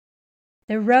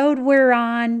The road we're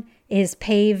on is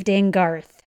paved in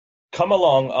Garth. Come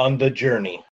along on the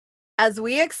journey as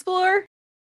we explore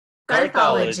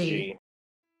Garthology.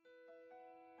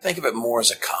 Think of it more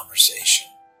as a conversation.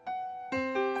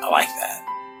 I like that.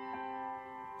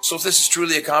 So if this is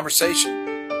truly a conversation,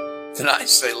 then I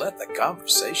say let the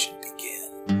conversation begin.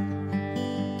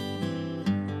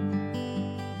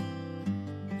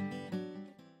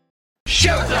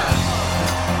 Showtime!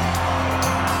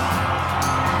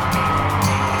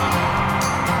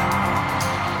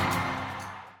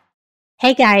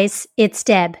 Hey guys, it's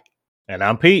Deb. And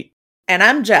I'm Pete. And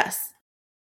I'm Jess.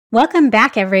 Welcome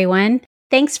back, everyone.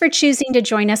 Thanks for choosing to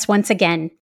join us once again.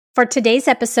 For today's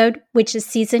episode, which is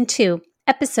Season 2,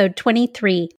 Episode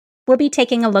 23, we'll be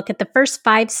taking a look at the first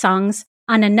 5 songs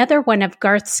on another one of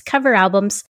Garth's cover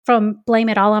albums from Blame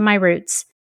It All on My Roots.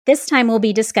 This time we'll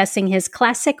be discussing his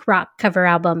classic rock cover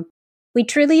album. We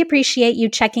truly appreciate you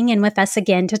checking in with us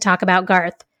again to talk about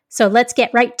Garth, so let's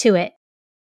get right to it.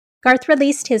 Garth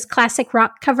released his classic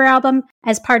rock cover album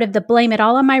as part of the Blame It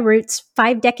All on My Roots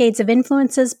 5 Decades of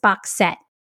Influences box set.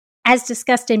 As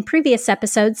discussed in previous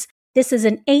episodes, this is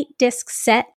an 8-disc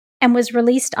set and was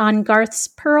released on Garth's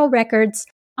Pearl Records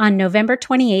on November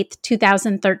 28,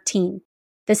 2013.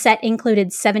 The set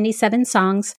included 77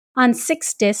 songs on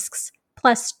 6 discs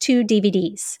plus 2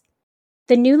 DVDs.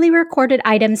 The newly recorded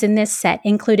items in this set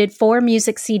included 4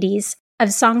 music CDs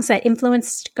of songs that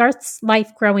influenced Garth's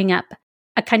life growing up,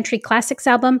 a country classics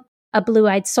album, a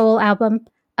blue-eyed soul album,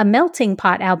 a melting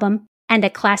pot album, and a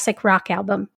classic rock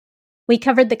album. We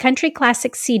covered the country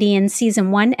classics CD in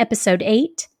Season 1, Episode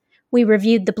 8. We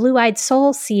reviewed the blue-eyed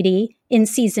soul CD in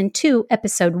Season 2,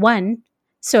 Episode 1.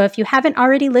 So if you haven't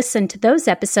already listened to those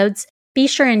episodes, be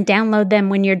sure and download them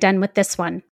when you're done with this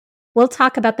one. We'll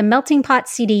talk about the melting pot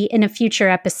CD in a future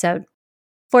episode.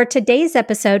 For today's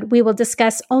episode, we will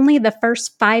discuss only the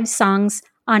first 5 songs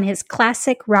on his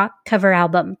classic rock cover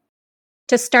album.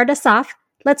 To start us off,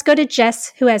 let's go to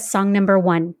Jess, who has song number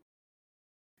 1.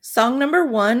 Song number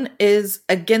 1 is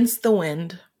Against the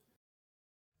Wind.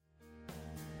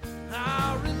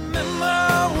 I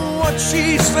remember what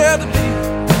she said to me,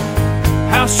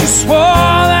 how she swore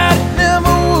that it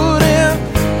never would end.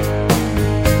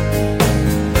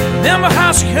 Remember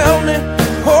how she held me,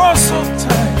 oh so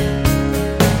tight.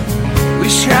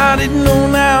 Wish I didn't know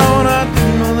now what I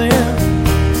didn't know then.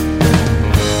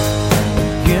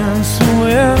 Against the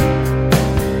wind,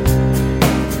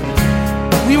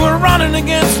 we were running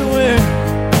against the wind.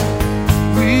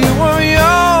 We were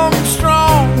young and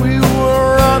strong, we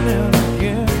were running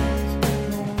against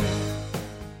the wind.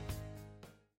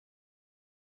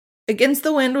 Against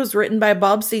the Wind was written by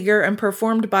Bob Seger and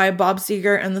performed by Bob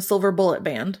Seger and the Silver Bullet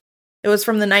Band. It was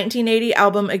from the 1980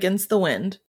 album Against the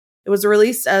Wind. It was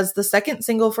released as the second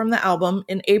single from the album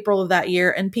in April of that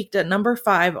year and peaked at number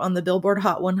 5 on the Billboard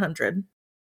Hot 100.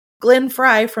 Glenn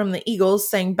Frey from the Eagles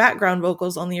sang background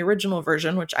vocals on the original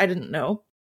version, which I didn't know.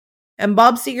 And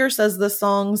Bob Seger says the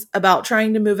song's about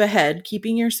trying to move ahead,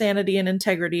 keeping your sanity and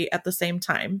integrity at the same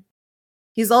time.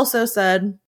 He's also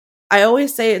said, I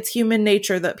always say it's human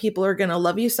nature that people are going to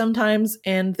love you sometimes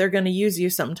and they're going to use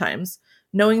you sometimes.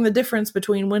 Knowing the difference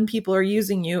between when people are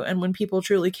using you and when people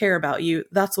truly care about you,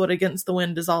 that's what Against the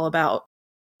Wind is all about.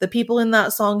 The people in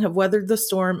that song have weathered the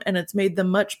storm and it's made them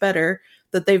much better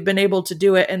that they've been able to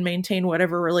do it and maintain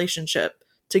whatever relationship.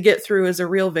 To get through is a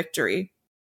real victory.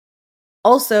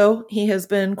 Also, he has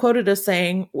been quoted as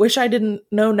saying, wish I didn't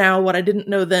know now what I didn't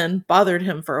know then bothered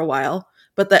him for a while,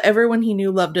 but that everyone he knew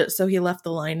loved it, so he left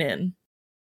the line in.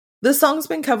 This song's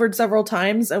been covered several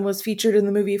times and was featured in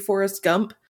the movie Forrest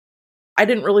Gump. I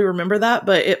didn't really remember that,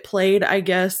 but it played, I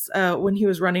guess, when he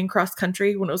was running cross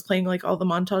country, when it was playing like all the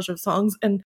montage of songs,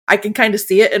 and I can kind of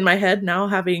see it in my head now,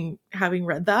 having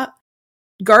read that.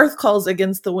 Garth calls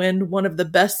Against the Wind one of the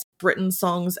best written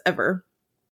songs ever,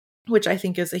 which I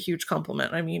think is a huge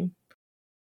compliment. I mean,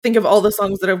 think of all the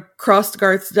songs that have crossed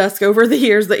Garth's desk over the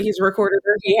years that he's recorded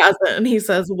or he hasn't, and he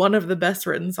says one of the best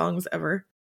written songs ever.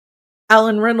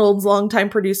 Alan Reynolds, longtime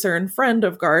producer and friend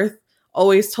of Garth,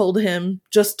 always told him,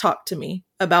 just talk to me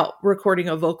about recording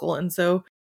a vocal. And so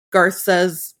Garth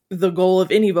says the goal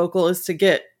of any vocal is to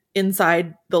get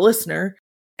inside the listener.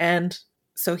 And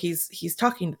so he's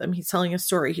talking to them. He's telling a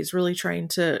story. He's really trying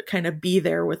to kind of be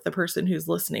there with the person who's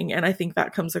listening. And I think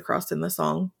that comes across in the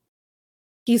song.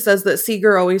 He says that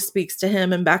Seger always speaks to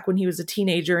him, and back when he was a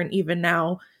teenager and even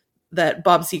now, that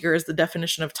Bob Seger is the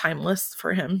definition of timeless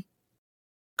for him.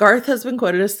 Garth has been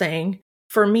quoted as saying,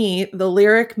 for me, the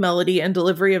lyric, melody, and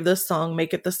delivery of this song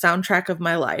make it the soundtrack of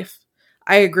my life.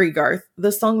 I agree, Garth.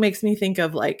 This song makes me think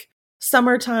of like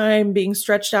summertime, being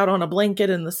stretched out on a blanket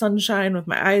in the sunshine with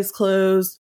my eyes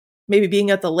closed. maybe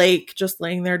being at the lake, just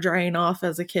laying there drying off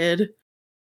as a kid.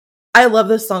 I love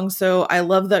this song, so I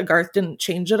love that Garth didn't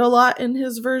change it a lot in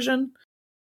his version.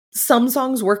 Some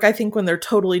songs work, I think, when they're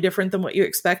totally different than what you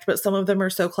expect, but some of them are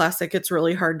so classic, it's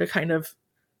really hard to kind of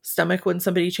stomach when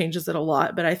somebody changes it a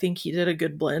lot, but I think he did a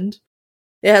good blend.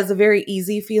 It has a very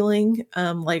easy feeling,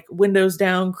 like windows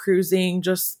down, cruising,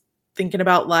 just thinking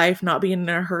about life, not being in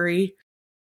a hurry.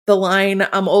 The line,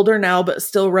 I'm older now, but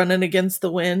still running against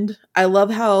the wind. I love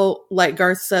how, like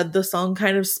Garth said, the song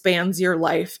kind of spans your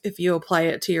life if you apply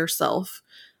it to yourself.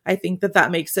 I think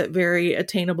that makes it very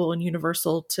attainable and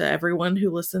universal to everyone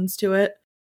who listens to it.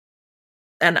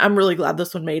 And I'm really glad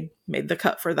this one made the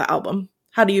cut for the album.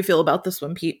 How do you feel about this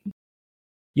one, Pete?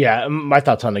 Yeah, my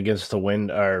thoughts on Against the Wind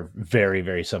are very,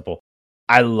 very simple.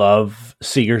 I love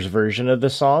Seeger's version of the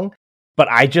song, but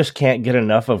I just can't get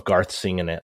enough of Garth singing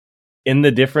it. In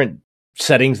the different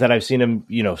settings that I've seen him,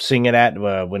 sing it at,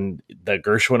 when the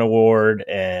Gershwin Award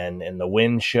and in the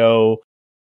Wind show,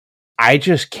 I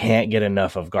just can't get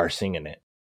enough of Garth singing it.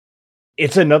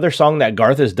 It's another song that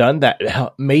Garth has done that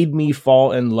made me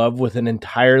fall in love with an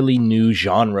entirely new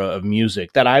genre of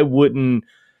music that I wouldn't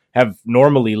have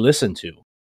normally listened to.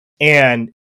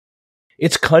 And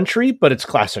it's country, but it's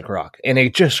classic rock. And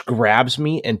it just grabs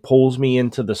me and pulls me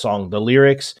into the song. The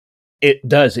lyrics,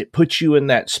 it puts you in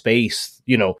that space,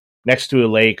 next to a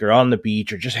lake or on the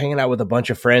beach or just hanging out with a bunch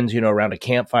of friends, around a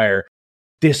campfire.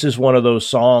 This is one of those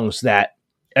songs that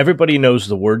everybody knows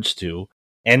the words to,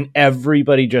 and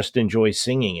everybody just enjoys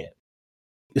singing it.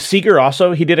 Seeger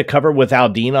also, he did a cover with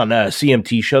Aldine on a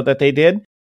CMT show that they did.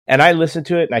 And I listened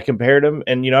to it and I compared them,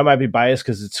 and I might be biased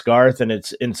because it's Garth and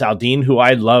it's Aldine, who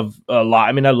I love a lot.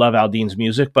 I mean, I love Aldine's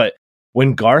music, but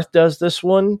when Garth does this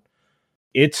one,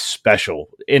 it's special,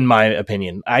 in my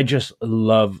opinion. I just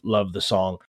love the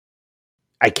song.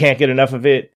 I can't get enough of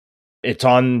it. It's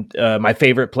on my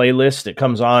favorite playlist. It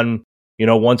comes on,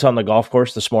 once on the golf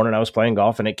course. This morning I was playing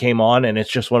golf and it came on, and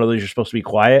it's just one of those, you're supposed to be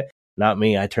quiet. Not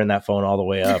me. I turn that phone all the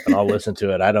way up and I'll listen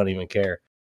to it. I don't even care.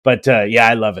 But yeah,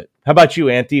 I love it. How about you,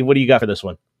 Auntie? What do you got for this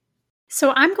one?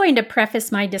 So I'm going to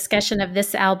preface my discussion of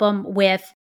this album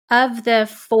with, of the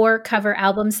 4 cover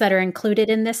albums that are included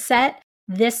in this set,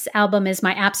 this album is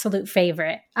my absolute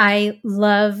favorite. I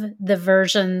love the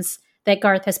versions that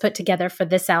Garth has put together for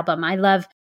this album. I love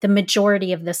the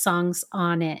majority of the songs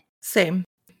on it. Same.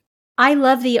 I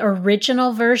love the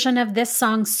original version of this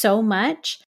song so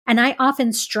much, and I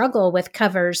often struggle with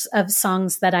covers of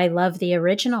songs that I love the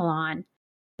original on.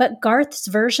 But Garth's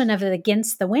version of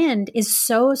Against the Wind is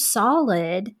so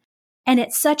solid, and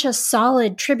it's such a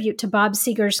solid tribute to Bob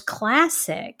Seger's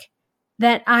classic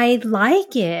that I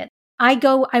like it. I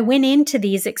went into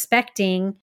these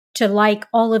expecting to like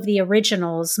all of the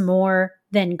originals more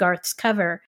than Garth's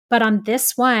cover. But on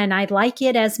this one, I like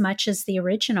it as much as the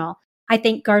original. I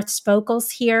think Garth's vocals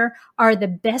here are the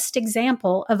best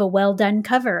example of a well-done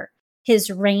cover. His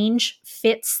range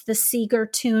fits the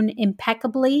Seger tune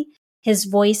impeccably. His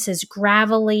voice is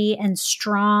gravelly and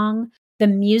strong. The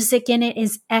music in it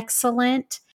is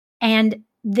excellent. And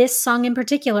this song in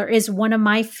particular is one of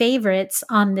my favorites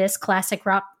on this classic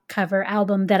rock cover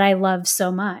album that I love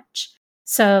so much.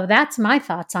 So that's my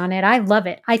thoughts on it. I love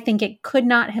it. I think it could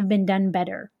not have been done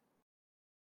better.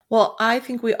 Well, I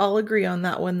think we all agree on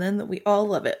that one then, that we all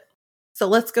love it. So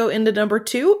let's go into number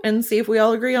 2 and see if we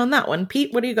all agree on that one.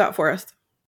 Pete, what do you got for us?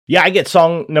 Yeah, I get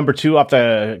song number 2 off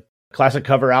the classic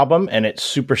cover album, and it's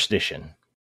Superstition.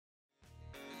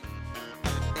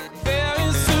 There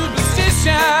is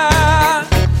superstition,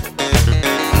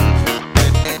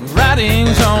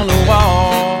 writings on the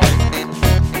wall.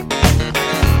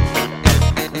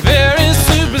 There is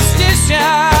superstition,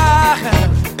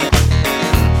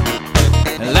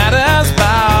 ladders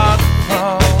about to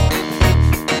fall.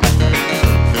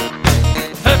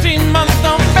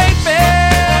 13-month-old baby.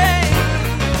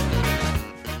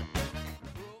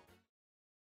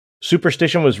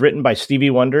 Superstition was written by Stevie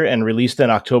Wonder and released in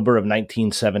October of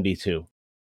 1972.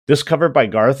 This cover by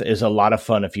Garth is a lot of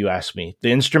fun if you ask me.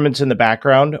 The instruments in the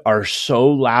background are so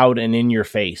loud and in your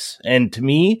face. And to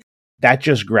me, that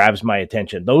just grabs my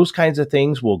attention. Those kinds of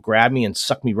things will grab me and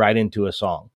suck me right into a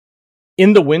song.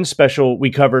 In the Wind special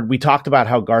we talked about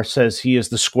how Garth says he is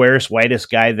the squarest, whitest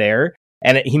guy there.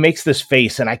 And he makes this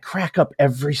face, and I crack up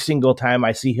every single time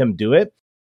I see him do it.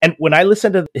 And when I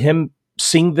listen to him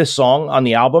sing this song on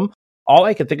the album, all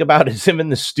I can think about is him in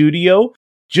the studio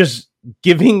just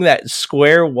giving that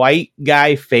square white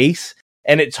guy face.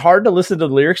 And it's hard to listen to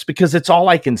the lyrics because it's all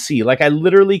I can see. Like, I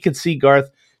literally could see Garth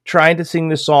trying to sing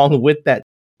this song with that,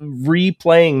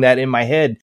 replaying that in my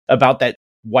head about that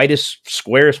whitest,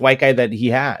 squarest white guy that he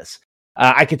has.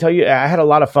 I can tell you, I had a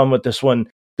lot of fun with this one.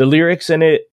 The lyrics in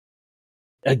it,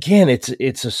 again,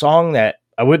 it's a song that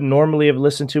I wouldn't normally have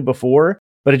listened to before,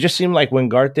 but it just seemed like when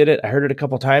Garth did it, I heard it a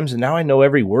couple times, and now I know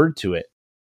every word to it.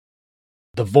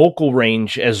 The vocal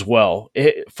range as well,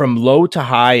 from low to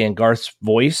high in Garth's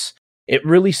voice, it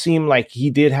really seemed like he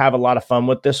did have a lot of fun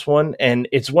with this one, and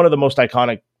it's one of the most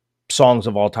iconic songs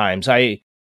of all times.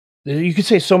 You could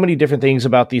say so many different things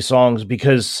about these songs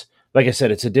because, like I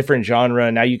said, it's a different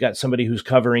genre. Now you got somebody who's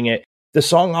covering it. The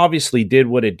song obviously did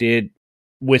what it did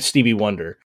with Stevie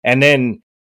Wonder, and then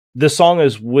the song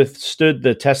has withstood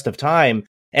the test of time.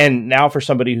 And now for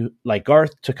somebody like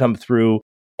Garth to come through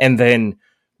and then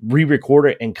re-record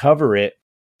it and cover it,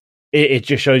 it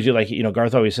just shows you, like,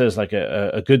 Garth always says, like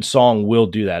a good song will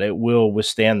do that. It will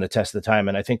withstand the test of time.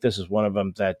 And I think this is one of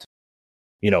them that,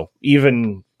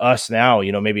 even us now,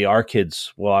 maybe our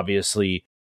kids will obviously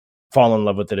fall in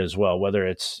love with it as well, whether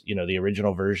it's, the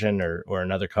original version or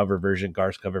another cover version,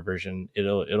 Garth's cover version.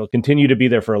 It'll continue to be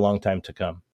there for a long time to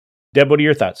come. Deb, what are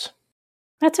your thoughts?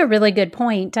 That's a really good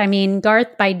point. I mean,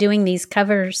 Garth, by doing these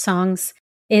cover songs,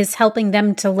 is helping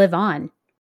them to live on,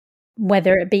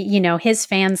 whether it be, his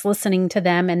fans listening to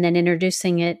them and then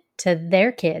introducing it to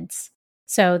their kids.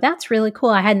 So that's really cool.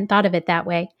 I hadn't thought of it that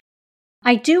way.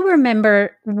 I do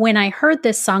remember when I heard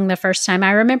this song the first time,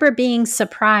 I remember being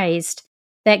surprised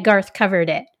that Garth covered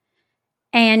it.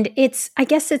 And I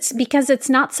guess it's because it's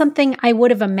not something I would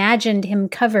have imagined him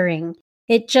covering.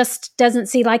 It just doesn't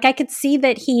seem like I could see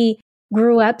that he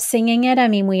grew up singing it. I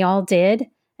mean, we all did.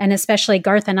 And especially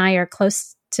Garth and I are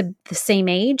close to the same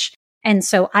age. And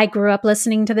so I grew up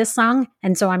listening to this song.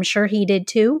 And so I'm sure he did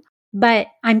too. But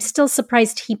I'm still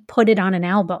surprised he put it on an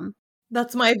album.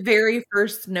 That's my very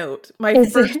first note. My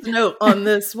first note on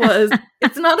this was,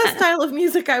 it's not a style of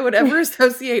music I would ever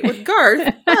associate with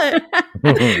Garth, but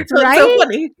it's right? So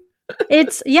funny.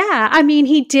 I mean,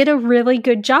 he did a really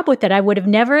good job with it. I would have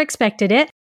never expected it,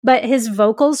 but his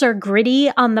vocals are gritty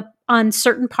on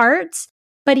certain parts,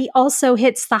 but he also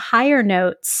hits the higher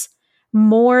notes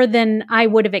more than I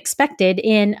would have expected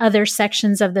in other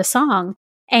sections of the song.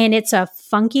 And it's a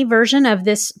funky version of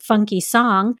this funky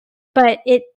song, but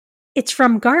it's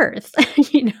from Garth.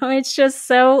 It's just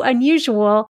so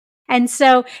unusual. And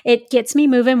so it gets me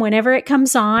moving whenever it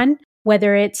comes on,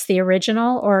 whether it's the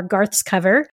original or Garth's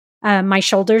cover. My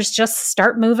shoulders just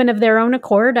start moving of their own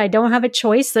accord. I don't have a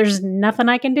choice. There's nothing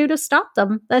I can do to stop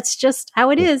them. That's just how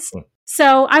it is.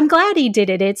 So I'm glad he did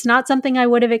it. It's not something I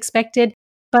would have expected,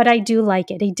 but I do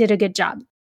like it. He did a good job.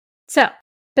 So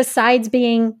besides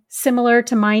being similar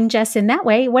to mine, Jess, in that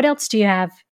way, what else do you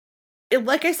have?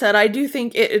 Like I said, I do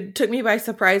think it took me by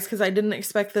surprise because I didn't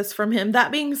expect this from him. That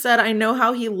being said, I know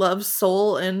how he loves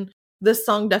soul, and this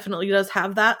song definitely does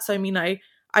have that. So, I mean, I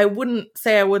wouldn't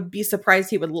say I would be surprised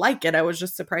he would like it. I was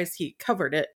just surprised he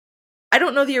covered it. I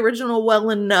don't know the original well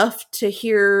enough to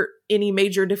hear any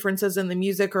major differences in the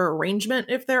music or arrangement,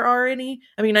 if there are any.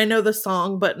 I mean, I know the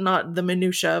song, but not the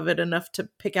minutia of it enough to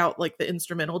pick out like the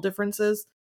instrumental differences.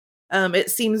 It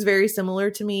seems very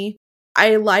similar to me.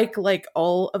 I like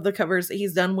all of the covers that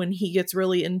he's done when he gets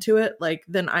really into it,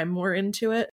 then I'm more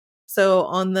into it. So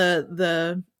on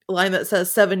the line that says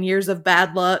 7 years of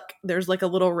bad luck, there's a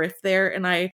little riff there. And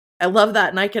I love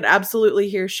that. And I could absolutely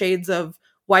hear shades of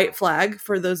White Flag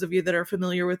for those of you that are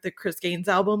familiar with the Chris Gaines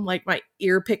album. My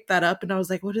ear picked that up and I was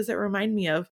like, what does it remind me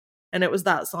of? And it was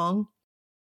that song.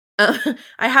 I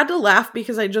had to laugh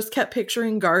because I just kept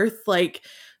picturing Garth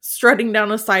strutting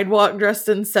down a sidewalk dressed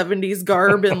in 70s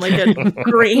garb in a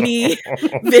grainy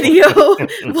video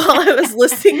while I was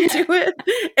listening to it.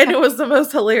 And it was the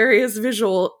most hilarious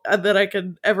visual that I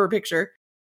could ever picture.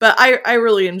 But I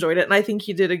really enjoyed it. And I think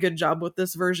he did a good job with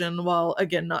this version while,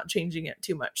 again, not changing it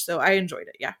too much. So I enjoyed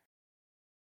it. Yeah.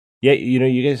 Yeah.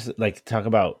 You guys talk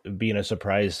about being a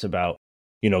surprise about,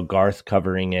 Garth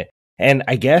covering it. And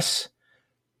I guess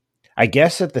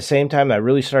at the same time I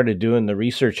really started doing the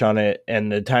research on it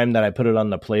and the time that I put it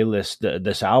on the playlist,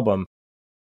 this album,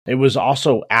 it was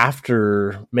also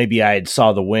after maybe I had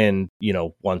saw The Wind,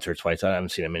 once or twice. I haven't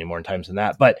seen it many more times than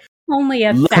that, but only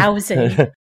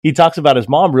 1,000. He talks about his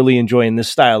mom really enjoying this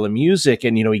style of music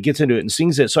and, he gets into it and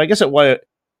sings it. So I guess it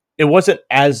wasn't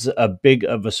as a big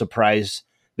of a surprise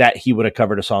that he would have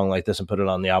covered a song like this and put it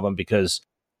on the album because,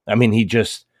 I mean, he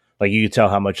just, you could tell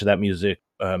how much of that music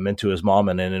meant to his mom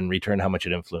and then in return how much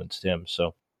it influenced him.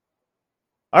 So,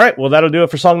 all right, well, that'll do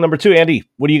it for song number 2. Andy,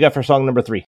 what do you got for song number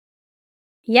 3?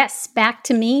 Yes, back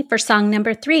to me for song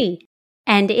number 3.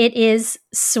 And it is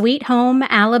Sweet Home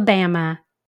Alabama.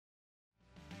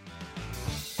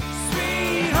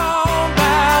 Sweet home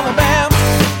Alabama,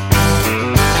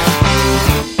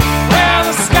 where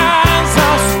the skies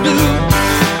are blue.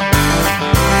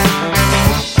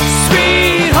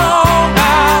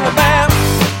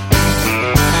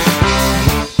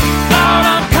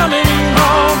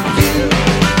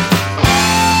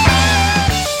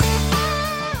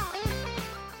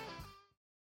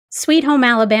 Sweet Home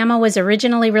Alabama was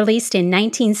originally released in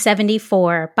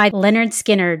 1974 by Lynyrd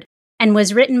Skynyrd and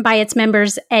was written by its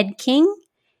members Ed King,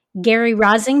 Gary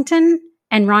Rosington,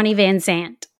 and Ronnie Van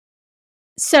Zant.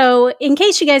 So, in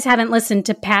case you guys haven't listened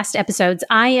to past episodes,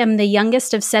 I am the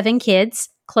youngest of 7 kids,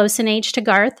 close in age to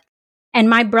Garth, and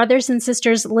my brothers and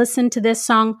sisters listened to this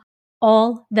song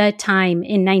all the time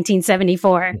in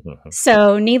 1974.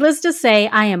 So, needless to say,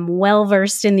 I am well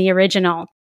versed in the original.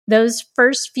 Those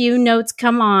first few notes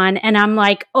come on, and I'm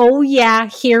like, oh yeah,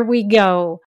 here we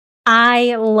go.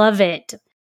 I love it.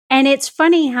 And it's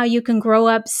funny how you can grow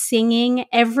up singing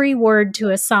every word to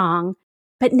a song,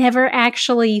 but never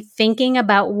actually thinking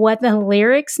about what the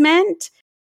lyrics meant.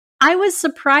 I was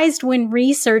surprised when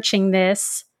researching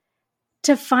this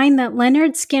to find that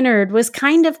Lynyrd Skynyrd was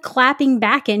kind of clapping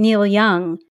back at Neil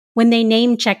Young when they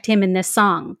name-checked him in this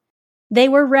song. They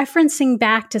were referencing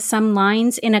back to some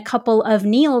lines in a couple of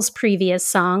Neil's previous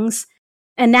songs,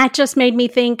 and that just made me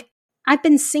think, I've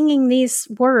been singing these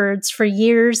words for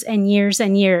years and years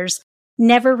and years,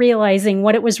 never realizing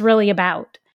what it was really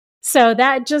about. So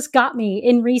that just got me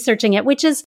in researching it, which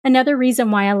is another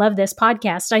reason why I love this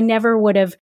podcast. I never would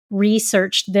have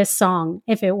researched this song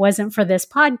if it wasn't for this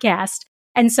podcast.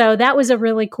 And so that was a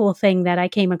really cool thing that I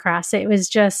came across. It was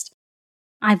just,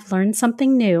 I've learned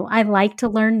something new. I like to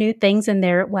learn new things, and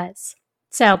there it was.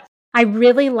 So I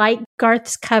really like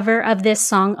Garth's cover of this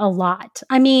song a lot.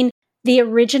 I mean, the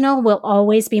original will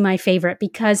always be my favorite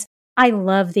because I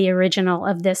love the original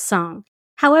of this song.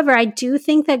 However, I do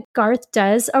think that Garth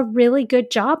does a really good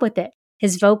job with it.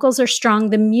 His vocals are strong.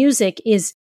 The music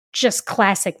is just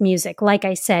classic music. Like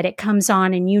I said, it comes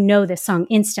on and you know the song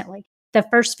instantly. The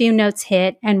first few notes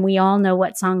hit and we all know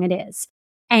what song it is.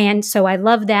 And so I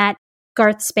love that.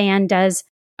 Garth's band does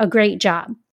a great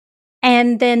job.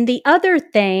 And then the other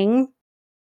thing,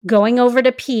 going over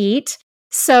to Pete.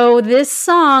 So this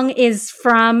song is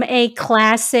from a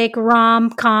classic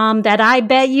rom-com that I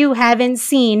bet you haven't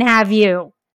seen, have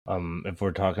you? If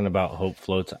we're talking about Hope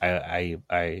Floats, I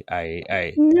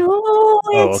No,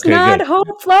 it's not good.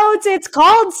 Hope Floats. It's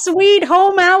called Sweet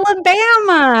Home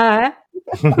Alabama.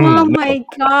 Oh my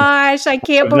gosh. I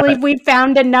can't believe we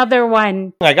found another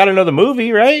one. I got to know the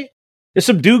movie, right? It's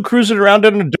some dude cruising around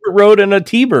on a dirt road in a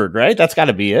T-Bird, right? That's got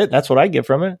to be it. That's what I get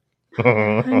from it.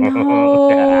 No.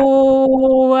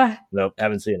 Yeah. Nope,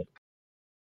 haven't seen it.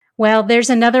 Well, there's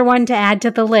another one to add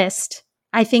to the list.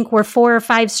 I think we're 4 or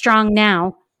 5 strong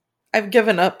now. I've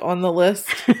given up on the list.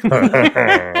 All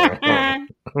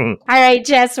right,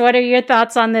 Jess, what are your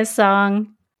thoughts on this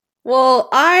song? Well,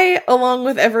 I, along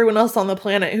with everyone else on the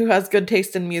planet who has good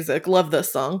taste in music, love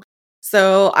this song.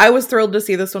 So I was thrilled to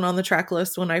see this one on the track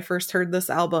list when I first heard this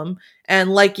album.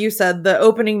 And like you said, the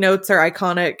opening notes are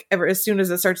iconic. As soon as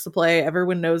it starts to play,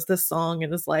 everyone knows this song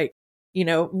and is like, you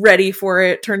know, ready for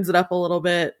it, turns it up a little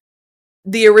bit.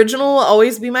 The original will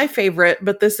always be my favorite,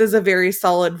 but this is a very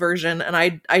solid version, and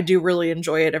I do really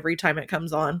enjoy it every time it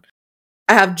comes on.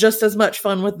 I have just as much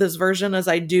fun with this version as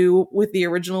I do with the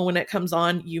original when it comes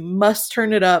on. You must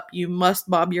turn it up. You must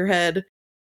bob your head.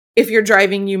 If you're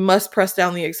driving, you must press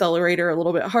down the accelerator a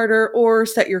little bit harder or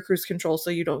set your cruise control so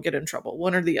you don't get in trouble,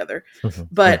 one or the other.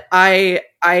 But I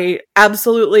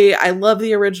absolutely, I love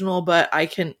the original, but I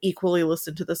can equally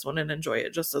listen to this one and enjoy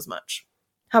it just as much.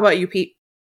 How about you, Pete?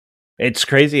 It's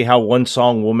crazy how one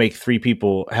song will make 3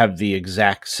 people have the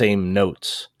exact same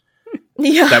notes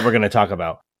that we're going to talk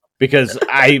about. Because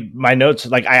my notes,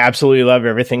 like, I absolutely love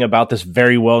everything about this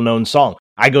very well-known song.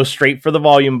 I go straight for the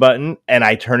volume button and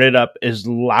I turn it up as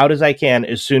loud as I can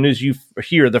as soon as you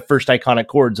hear the first iconic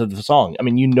chords of the song. I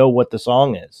mean, you know what the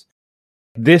song is.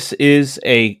 This is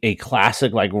a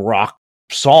classic, like, rock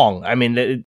song. I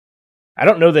mean, I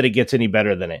don't know that it gets any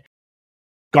better than it.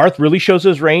 Garth really shows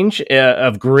his range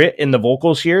of grit in the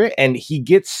vocals here, and he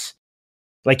gets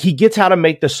how to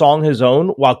make the song his own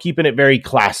while keeping it very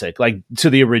classic, like to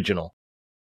the original.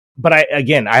 But I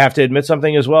have to admit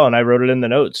something as well, and I wrote it in the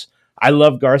notes. I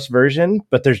love Garth's version,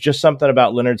 but there's just something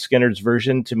about Lynyrd Skynyrd's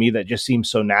version to me that just seems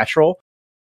so natural.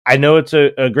 I know it's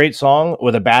a great song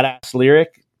with a badass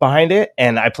lyric behind it,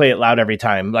 and I play it loud every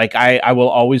time. Like, I will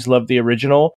always love the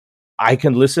original. I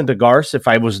can listen to Garth if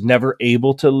I was never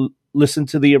able to listen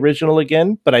to the original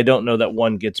again, but I don't know that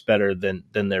one gets better than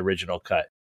the original cut.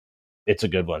 It's a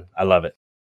good one. I love it.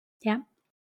 Yeah,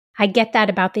 I get that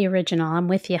about the original. I'm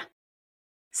with you.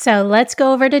 So let's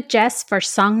go over to Jess for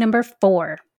song number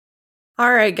 4.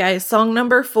 All right, guys. Song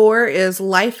number 4 is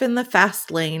Life in the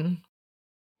Fast Lane.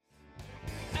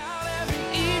 Out every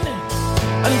evening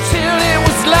until it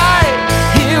was light.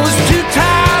 He was too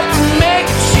tired to make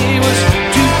it. She was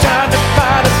too tired to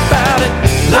fight about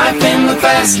it. Life in the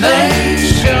fast lane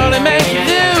surely make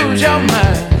you lose your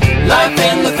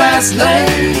fast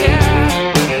lane.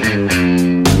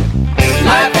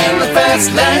 Life in the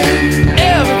fast lane.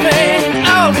 Everything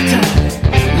all the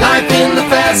time. Life in the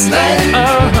fast lane.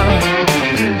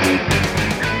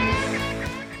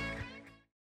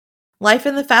 Life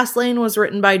in the Fast Lane was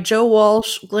written by Joe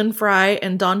Walsh, Glenn Frey,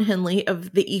 and Don Henley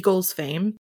of the Eagles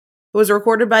fame. It was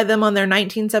recorded by them on their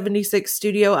 1976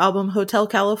 studio album Hotel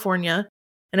California,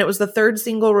 and it was the third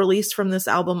single released from this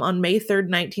album on May 3rd,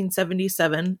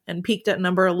 1977, and peaked at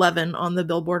number 11 on the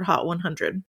Billboard Hot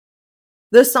 100.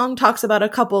 This song talks about a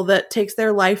couple that takes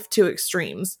their life to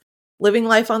extremes, living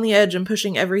life on the edge and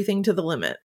pushing everything to the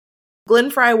limit.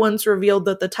 Glenn Frey once revealed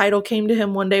that the title came to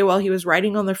him one day while he was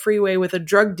riding on the freeway with a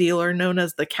drug dealer known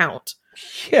as the Count.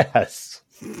 Yes.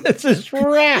 This is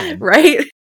rad. Right?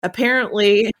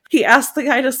 Apparently, he asked the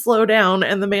guy to slow down,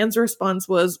 and the man's response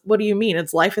was, "What do you mean?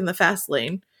 It's life in the fast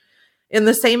lane." In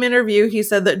the same interview, he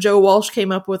said that Joe Walsh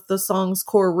came up with the song's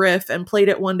core riff and played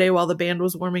it one day while the band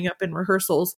was warming up in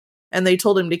rehearsals, and they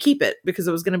told him to keep it because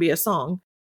it was going to be a song.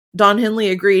 Don Henley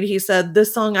agreed. He said,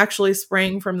 "This song actually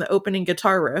sprang from the opening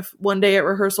guitar riff. One day at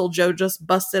rehearsal, Joe just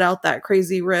busted out that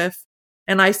crazy riff,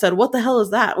 and I said, 'What the hell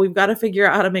is that? We've got to figure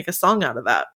out how to make a song out of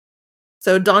that.'"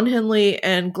 So Don Henley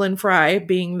and Glenn Frey,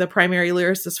 being the primary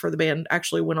lyricists for the band,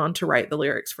 actually went on to write the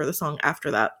lyrics for the song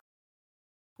after that.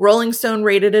 Rolling Stone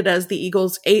rated it as the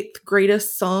Eagles' 8th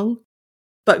greatest song,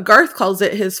 but Garth calls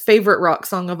it his favorite rock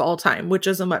song of all time, which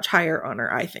is a much higher honor,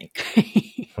 I think.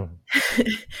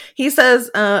 He says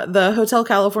the Hotel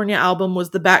California album was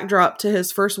the backdrop to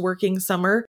his first working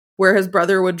summer, where his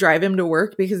brother would drive him to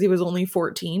work because he was only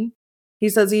 14. He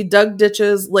says he dug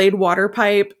ditches, laid water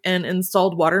pipe, and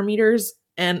installed water meters.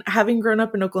 And having grown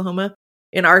up in Oklahoma,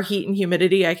 in our heat and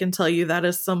humidity, I can tell you that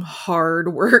is some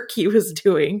hard work he was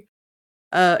doing.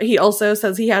 He also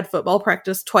says he had football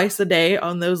practice twice a day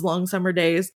on those long summer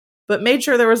days, but made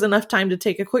sure there was enough time to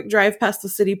take a quick drive past the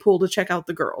city pool to check out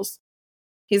the girls.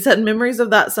 He said memories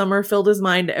of that summer filled his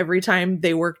mind every time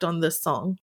they worked on this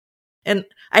song. And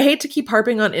I hate to keep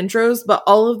harping on intros, but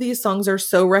all of these songs are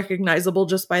so recognizable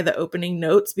just by the opening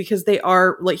notes because they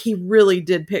are, like, he really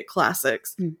did pick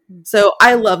classics. Mm-hmm. So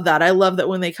I love that. I love that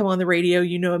when they come on the radio,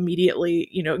 you know, immediately,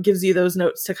 you know, it gives you those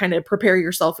notes to kind of prepare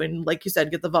yourself and, like you said,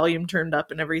 get the volume turned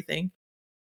up and everything.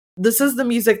 This is the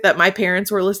music that my parents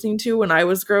were listening to when I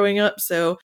was growing up,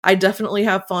 so I definitely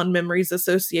have fond memories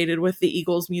associated with the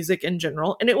Eagles music in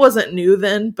general. And it wasn't new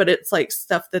then, but it's like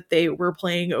stuff that they were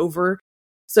playing over.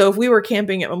 So if we were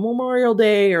camping at Memorial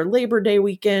Day or Labor Day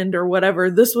weekend or whatever,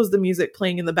 this was the music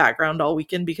playing in the background all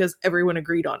weekend because everyone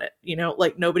agreed on it. You know,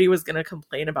 like nobody was going to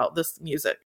complain about this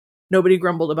music. Nobody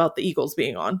grumbled about the Eagles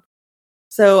being on.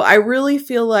 So I really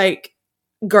feel like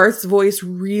Garth's voice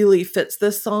really fits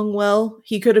this song well.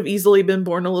 He could have easily been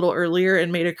born a little earlier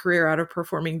and made a career out of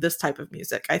performing this type of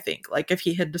music, I think. Like if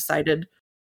he had decided,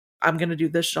 I'm going to do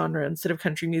this genre instead of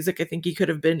country music, I think he could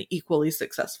have been equally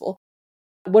successful.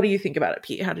 What do you think about it,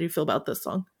 Pete? How do you feel about this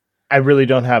song? I really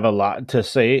don't have a lot to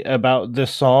say about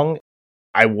this song.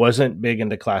 I wasn't big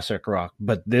into classic rock,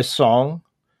 but this song,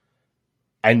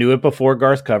 I knew it before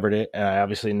Garth covered it, and I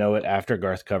obviously know it after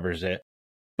Garth covers it.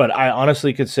 But I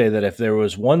honestly could say that if there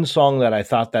was one song that I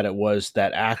thought that it was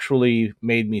that actually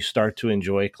made me start to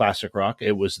enjoy classic rock,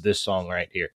 it was this song right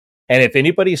here. And if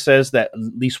anybody says that at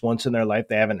least once in their life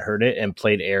they haven't heard it and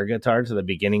played air guitar to the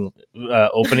beginning,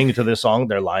 opening to this song,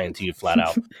 they're lying to you flat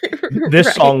out. This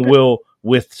right. song will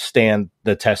withstand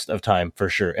the test of time for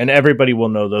sure. And everybody will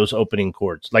know those opening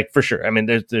chords, like for sure. I mean,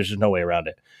 there's no way around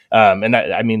it. And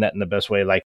I mean that in the best way.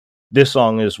 Like this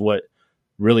song is what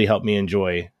really helped me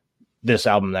enjoy this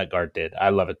album that Garth did. I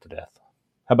love it to death.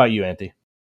 How about you, Auntie?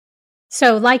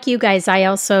 So like you guys, I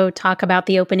also talk about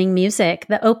the opening music.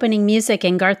 The opening music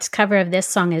in Garth's cover of this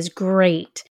song is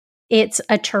great. It's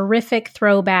a terrific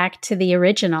throwback to the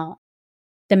original.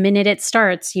 The minute it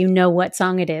starts, you know what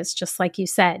song it is, just like you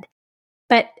said.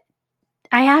 But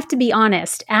I have to be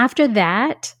honest, after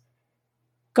that,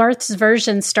 Garth's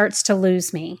version starts to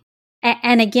lose me.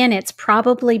 And again, it's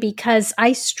probably because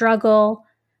I struggle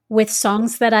with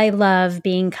songs that I love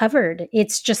being covered.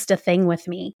 It's just a thing with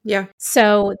me. Yeah.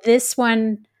 So this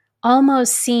one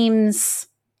almost seems,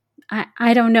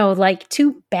 I don't know, like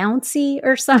too bouncy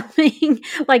or something,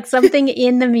 like something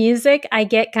in the music. I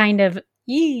get kind of,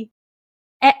 yee.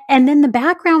 And then the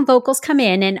background vocals come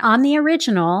in, and on the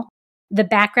original, the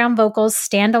background vocals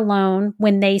stand alone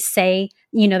when they say,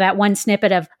 you know, that one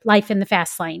snippet of Life in the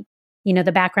Fast Lane. You know,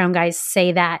 the background guys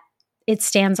say that. It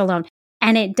stands alone.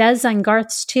 And it does on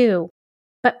Garth's too.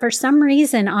 But for some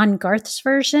reason on Garth's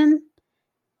version,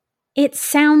 it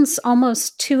sounds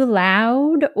almost too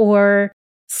loud or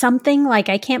something. Like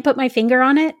I can't put my finger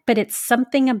on it, but it's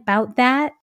something about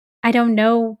that I don't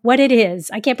know what it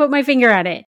is. I can't put my finger on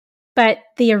it. But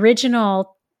the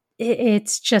original,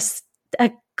 it's just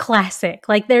a classic.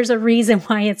 Like, there's a reason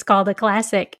why it's called a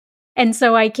classic. And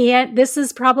so this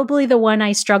is probably the one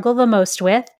I struggle the most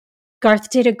with. Garth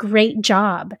did a great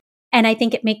job. And I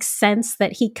think it makes sense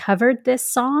that he covered this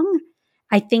song.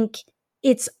 I think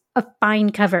it's a fine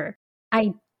cover.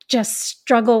 I just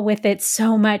struggle with it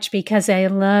so much because I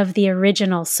love the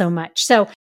original so much. So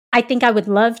I think I would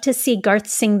love to see Garth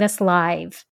sing this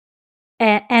live.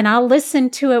 And I'll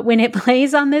listen to it when it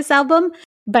plays on this album,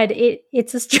 but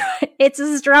it's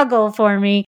a struggle for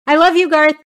me. I love you,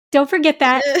 Garth. Don't forget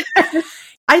that.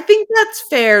 I think that's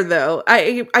fair, though.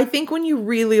 I think when you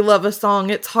really love a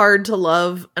song, it's hard to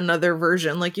love another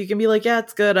version. Like, you can be like, yeah,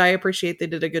 it's good. I appreciate they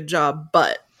did a good job,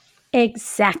 but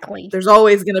exactly. There's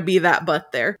always going to be that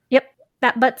but there. Yep.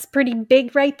 That butt's pretty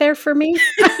big right there for me.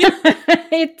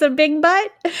 It's a big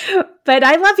butt, but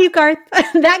I love you, Garth.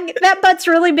 That butt's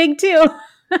really big too.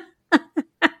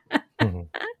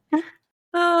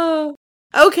 Oh,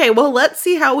 okay. Well, let's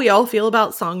see how we all feel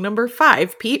about song number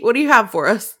 5. Pete, what do you have for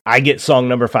us? I get song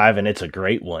number 5, and it's a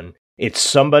great one. It's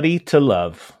Somebody to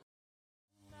Love.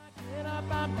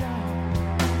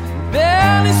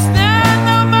 Barely stand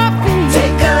on my feet. Take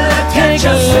a look Take at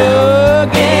a yourself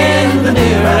look in the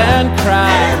mirror and cry.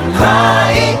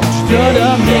 Stood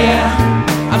up here.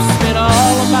 I've spent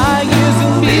all of my years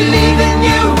in believing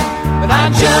you, but I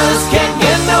just can't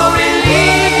get no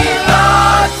relief.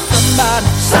 Lord,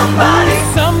 somebody,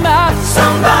 can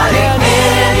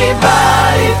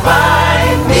anybody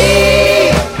find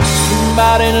me?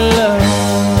 Somebody to love.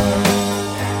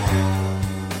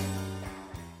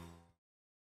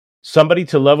 Somebody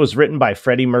to Love was written by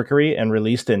Freddie Mercury and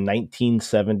released in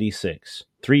 1976,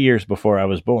 3 years before I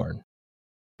was born.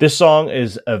 This song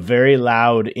is a very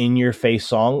loud, in-your-face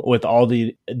song with all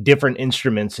the different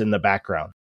instruments in the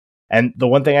background. And the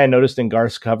one thing I noticed in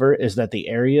Garth's cover is that the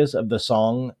areas of the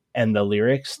song and the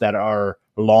lyrics that are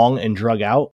long and drug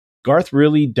out, Garth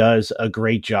really does a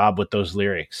great job with those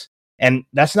lyrics. And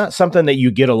that's not something that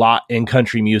you get a lot in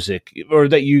country music, or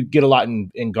that you get a lot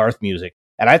in Garth music.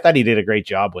 And I thought he did a great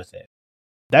job with it.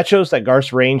 That shows that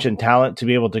Garth's range and talent to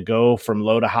be able to go from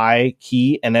low to high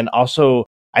key. And then also,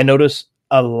 I noticed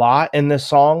a lot in this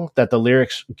song that the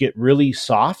lyrics get really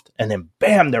soft, and then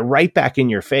bam, they're right back in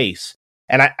your face.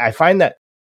 And I find that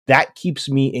keeps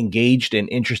me engaged and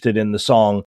interested in the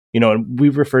song. You know, and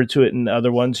we've referred to it in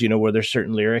other ones, you know, where there's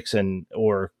certain lyrics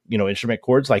or, you know, instrument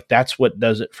chords. Like, that's what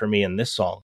does it for me in this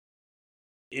song.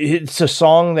 It's a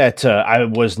song that I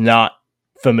was not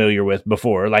familiar with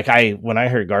before. Like, when I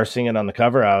heard Garth sing it on the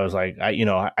cover, I was like,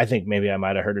 I think maybe I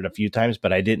might have heard it a few times,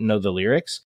 but I didn't know the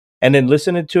lyrics. And then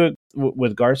listening to it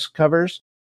with Garth's covers,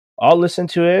 I'll listen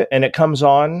to it and it comes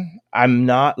on. I'm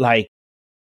not like,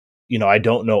 you know, I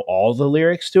don't know all the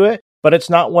lyrics to it, but it's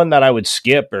not one that I would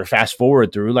skip or fast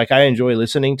forward through. Like, I enjoy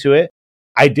listening to it.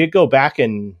 I did go back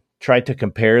and try to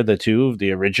compare the two,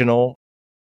 the original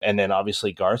and then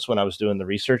obviously Garth's, when I was doing the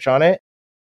research on it.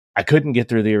 I couldn't get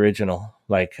through the original.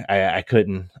 Like, I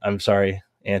couldn't. I'm sorry,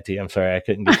 Auntie. I'm sorry. I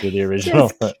couldn't get through the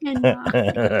original.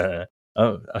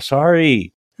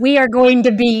 Sorry. We are going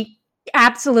to be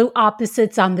absolute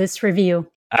opposites on this review.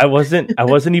 I wasn't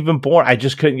even born. I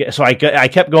just couldn't get. So I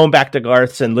kept going back to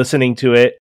Garth's and listening to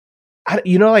it.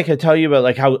 Like I tell you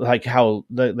about how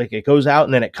it goes out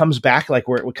and then it comes back, like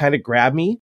where it would kind of grab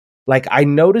me. Like, I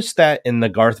noticed that in the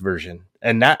Garth version,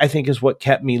 and that I think is what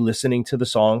kept me listening to the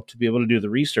song to be able to do the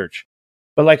research.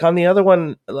 But like on the other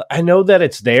one, I know that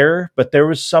it's there, but there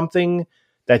was something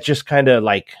that just kind of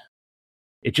like,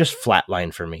 it just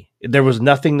flatlined for me. There was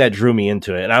nothing that drew me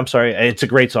into it. And I'm sorry, it's a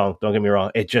great song. Don't get me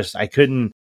wrong. I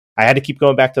had to keep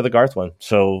going back to the Garth one.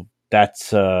 So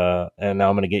that's, and now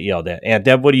I'm going to get yelled at. And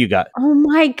Deb, what do you got? Oh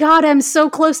my God. I'm so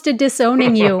close to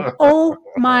disowning you. Oh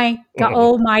my God.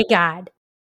 Oh my God.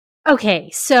 Okay.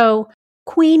 So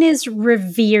Queen is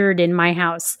revered in my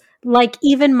house. Like,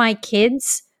 even my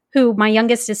kids, who my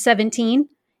youngest is 17,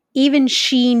 even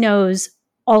she knows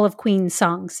all of Queen's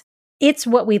songs. It's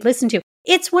what we listen to.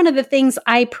 It's one of the things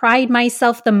I pride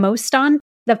myself the most on,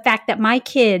 the fact that my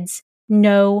kids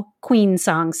know Queen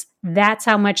songs. That's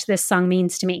how much this song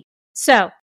means to me.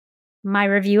 So, my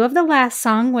review of the last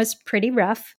song was pretty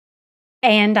rough,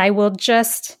 and I will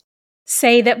just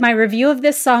say that my review of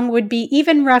this song would be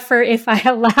even rougher if I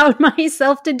allowed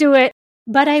myself to do it,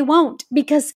 but I won't,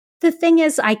 because the thing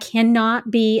is, I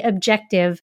cannot be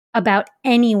objective about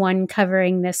anyone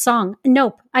covering this song.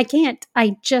 Nope, I can't.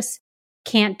 I just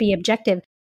can't be objective.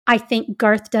 I think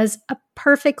Garth does a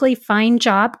perfectly fine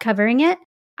job covering it.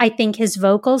 I think his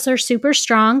vocals are super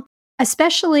strong,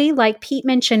 especially like Pete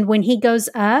mentioned, when he goes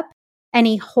up and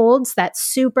he holds that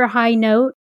super high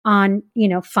note on,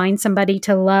 find somebody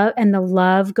to love, and the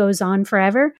love goes on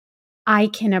forever. I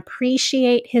can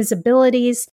appreciate his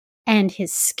abilities and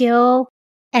his skill,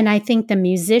 and I think the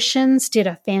musicians did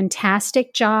a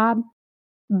fantastic job,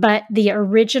 but the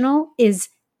original is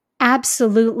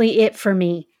absolutely it for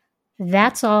me.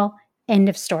 That's all. End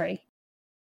of story.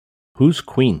 Who's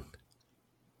Queen?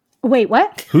 Wait,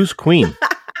 what? Who's Queen?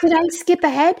 Did I skip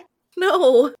ahead?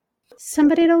 No.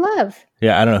 Somebody to love.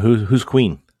 Yeah, I don't know. Who's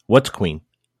Queen? What's Queen?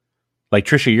 Like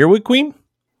Trisha Yearwood Queen?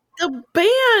 The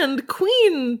band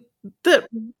Queen that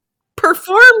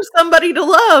performed Somebody to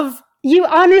Love. You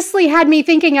honestly had me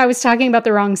thinking I was talking about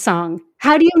the wrong song.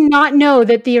 How do you not know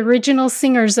that the original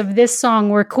singers of this song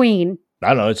were Queen? I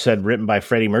don't know. It said written by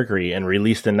Freddie Mercury and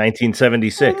released in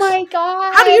 1976. Oh my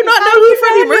God. How do you not know who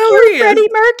Freddie Mercury is? Freddie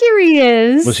Mercury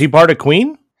is. Was he part of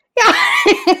Queen? Yeah.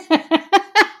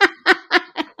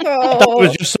 I thought it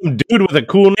was just some dude with a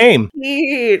cool name.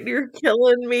 Pete, you're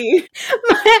killing me.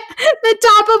 The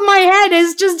top of my head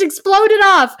has just exploded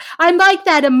off. I'm like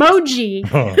that emoji.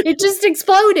 It just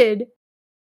exploded.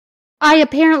 I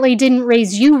apparently didn't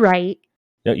raise you right.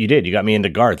 No, you did. You got me into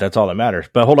Garth. That's all that matters.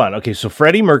 But hold on. Okay, so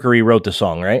Freddie Mercury wrote the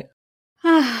song, right?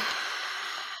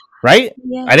 Right?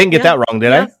 Yeah. I didn't get that wrong,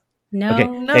 did I? No. Okay.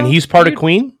 No, And he's part of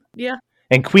Queen? Yeah.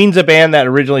 And Queen's a band that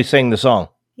originally sang the song.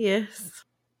 Yes.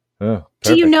 Oh,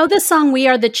 Do you perfect. know the song "We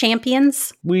Are the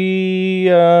Champions"? We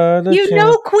are the You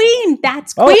know Queen.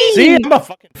 That's Queen. Oh, see, I'm a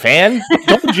fucking fan.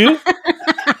 Told you.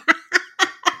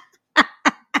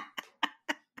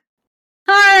 All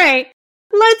right.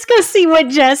 Let's go see what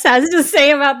Jess has to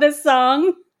say about this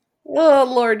song. Oh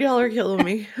Lord, y'all are killing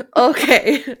me.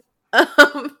 Okay.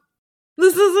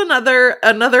 This is another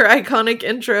iconic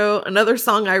intro, another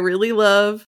song I really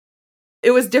love.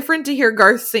 It was different to hear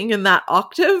Garth sing in that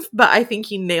octave, but I think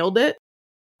he nailed it.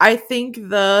 I think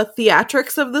the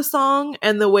theatrics of the song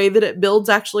and the way that it builds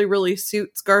actually really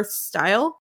suits Garth's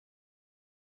style.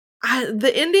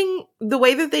 The ending, the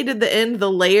way that they did the end, the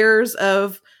layers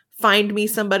of "Find Me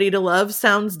Somebody to Love"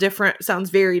 sounds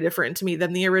very different to me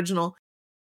than the original.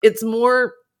 It's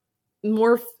more,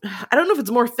 I don't know if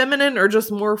it's more feminine or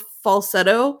just more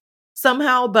falsetto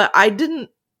somehow, but I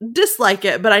didn't dislike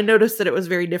it, but I noticed that it was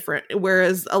very different.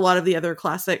 Whereas a lot of the other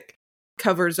classic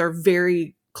covers are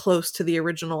very close to the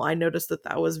original. I noticed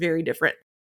that was very different.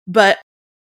 But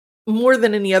more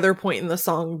than any other point in the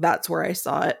song, that's where I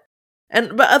saw it.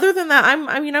 But other than that,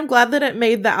 I'm glad that it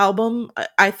made the album.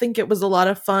 I think it was a lot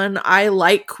of fun. I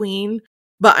like Queen,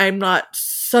 but I'm not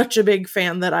such a big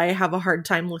fan that I have a hard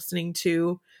time listening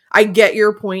to. I get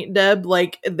your point, Deb.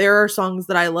 Like, there are songs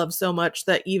that I love so much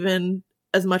that even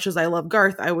as much as I love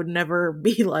Garth, I would never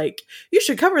be like, you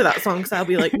should cover that song. So I'll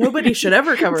be like, nobody should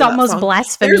ever cover that song. It's almost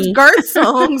blasphemy. There's Garth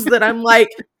songs that I'm like,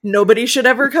 nobody should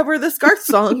ever cover this Garth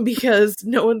song because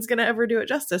no one's going to ever do it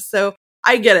justice. So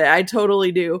I get it. I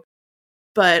totally do.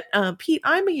 But Pete,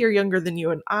 I'm a year younger than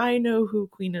you, and I know who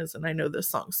Queen is, and I know this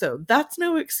song. So that's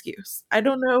no excuse. I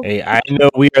don't know. Hey, I know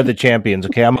We Are the Champions.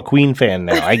 Okay, I'm a Queen fan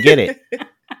now. I get it.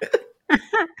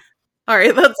 All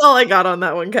right, that's all I got on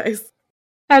that one, guys.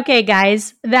 Okay,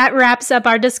 guys, that wraps up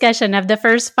our discussion of the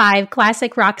first 5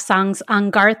 classic rock songs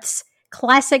on Garth's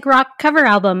classic rock cover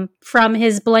album from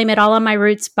his Blame It All on My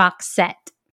Roots box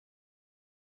set.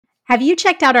 Have you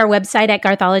checked out our website at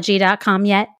garthology.com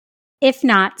yet? If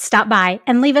not, stop by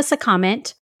and leave us a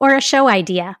comment or a show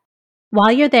idea.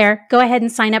 While you're there, go ahead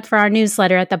and sign up for our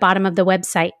newsletter at the bottom of the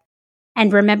website.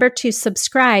 And remember to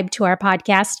subscribe to our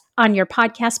podcast on your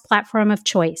podcast platform of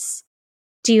choice.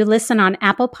 Do you listen on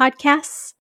Apple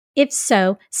Podcasts? If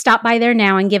so, stop by there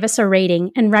now and give us a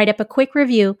rating and write up a quick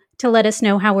review to let us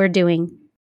know how we're doing.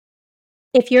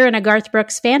 If you're in a Garth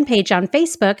Brooks fan page on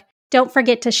Facebook, don't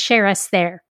forget to share us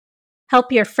there.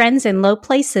 Help your friends in low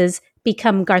places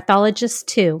become Garthologists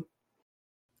too.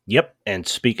 Yep. And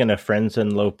speaking of friends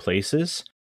in low places,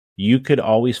 you could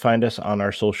always find us on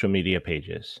our social media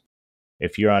pages.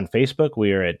 If you're on Facebook,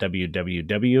 we are at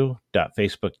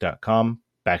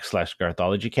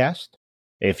www.facebook.com/GarthologyCast.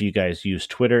 If you guys use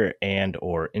Twitter and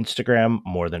or Instagram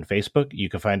more than Facebook, you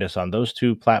can find us on those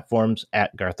 2 platforms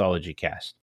at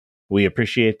GarthologyCast. We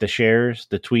appreciate the shares,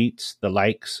 the tweets, the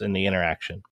likes, and the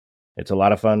interaction. It's a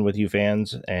lot of fun with you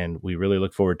fans, and we really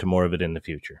look forward to more of it in the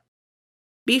future.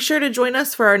 Be sure to join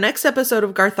us for our next episode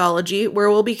of Garthology, where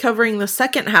we'll be covering the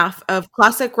second half of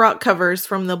classic rock covers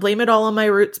from the Blame It All on My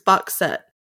Roots box set.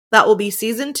 That will be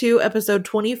Season 2, Episode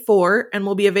 24, and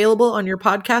will be available on your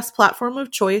podcast platform of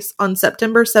choice on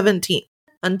September 17th.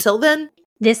 Until then,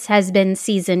 this has been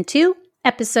Season 2,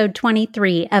 Episode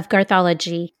 23 of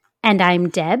Garthology. And I'm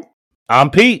Deb.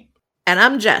 I'm Pete. And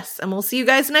I'm Jess, and we'll see you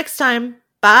guys next time.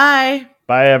 Bye.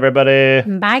 Bye, everybody.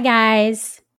 Bye,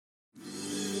 guys.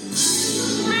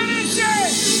 Finish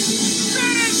it!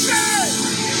 Finish it!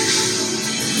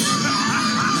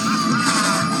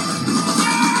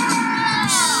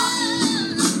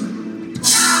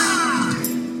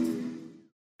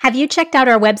 Have you checked out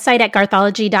our website at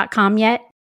garthology.com yet?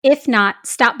 If not,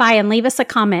 stop by and leave us a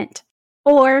comment.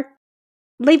 Or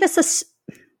leave us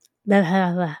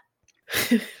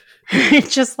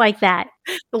just like that.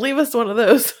 Leave us one of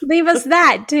those. Leave us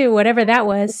that too, whatever that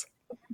was.